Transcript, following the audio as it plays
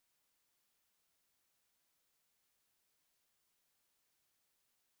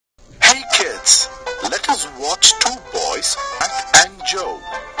Kids, let us watch two boys, Jack and Joe.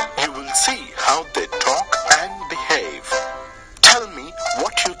 You will see how they talk and behave. Tell me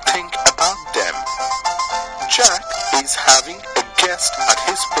what you think about them. Jack is having a guest at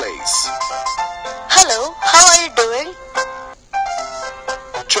his place. Hello, how are you doing?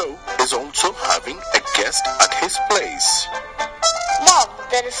 Joe is also having a guest at his place. Mom,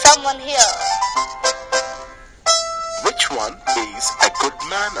 there is someone here. Which one is a good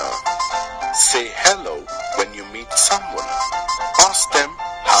manner? Say hello when you meet someone. Ask them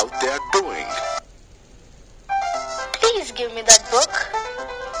how they are doing. Please give me that book.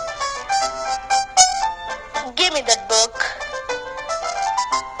 Give me that book.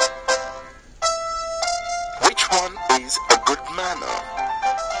 Which one is a good manner?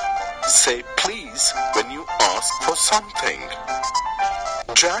 Say please when you ask for something.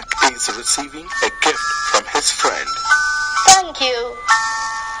 Jack is receiving a gift from his friend. Thank you.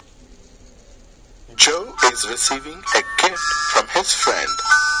 Joe is receiving a gift from his friend.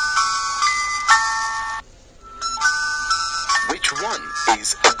 Which one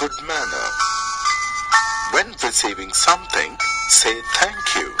is a good manner? When receiving something, say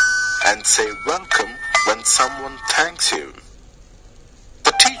thank you and say welcome when someone thanks you.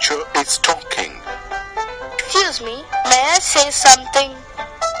 The teacher is talking. Excuse me, may I say something?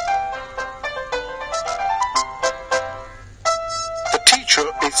 The teacher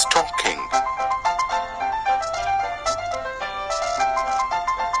is talking.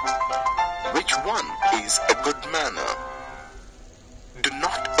 Which one is a good manner? Do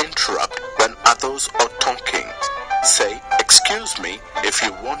not interrupt when others are talking. Say, excuse me if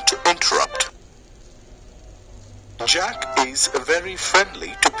you want to interrupt. Jack is very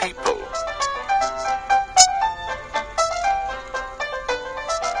friendly to people.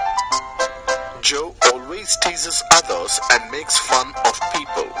 Joe always teases others and makes fun of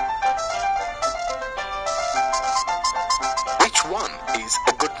people. Which one is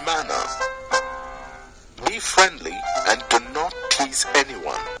a good manner? Be friendly and do not tease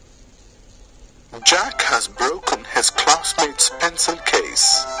anyone. Jack has broken his classmate's pencil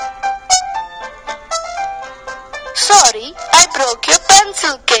case. Sorry, I broke your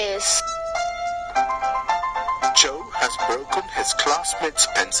pencil case. Joe has broken his classmate's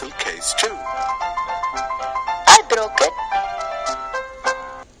pencil case too. I broke it.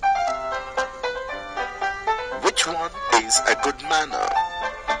 Which one is a good manner?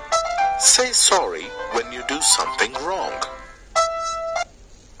 Say sorry when you do something wrong.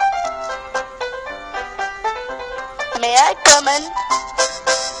 May I come in?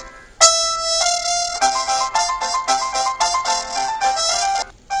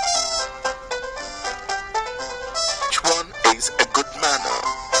 Which one is a good manner?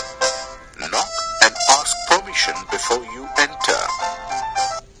 Knock and ask permission before you enter.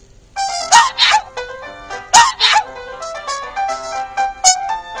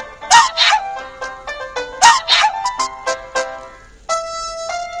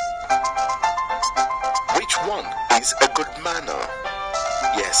 Which one is a good manner?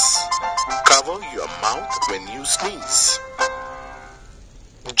 Yes, cover your mouth when you sneeze.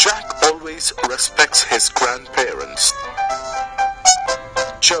 Jack always respects his grandparents.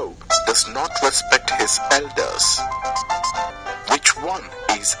 Joe does not respect his elders. Which one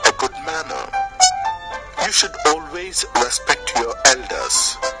is a good manner? You should always respect your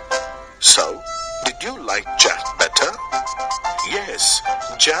elders. So, did you like Jack better? Yes,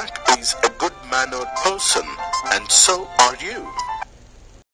 Jack is a good-mannered person, and so are you.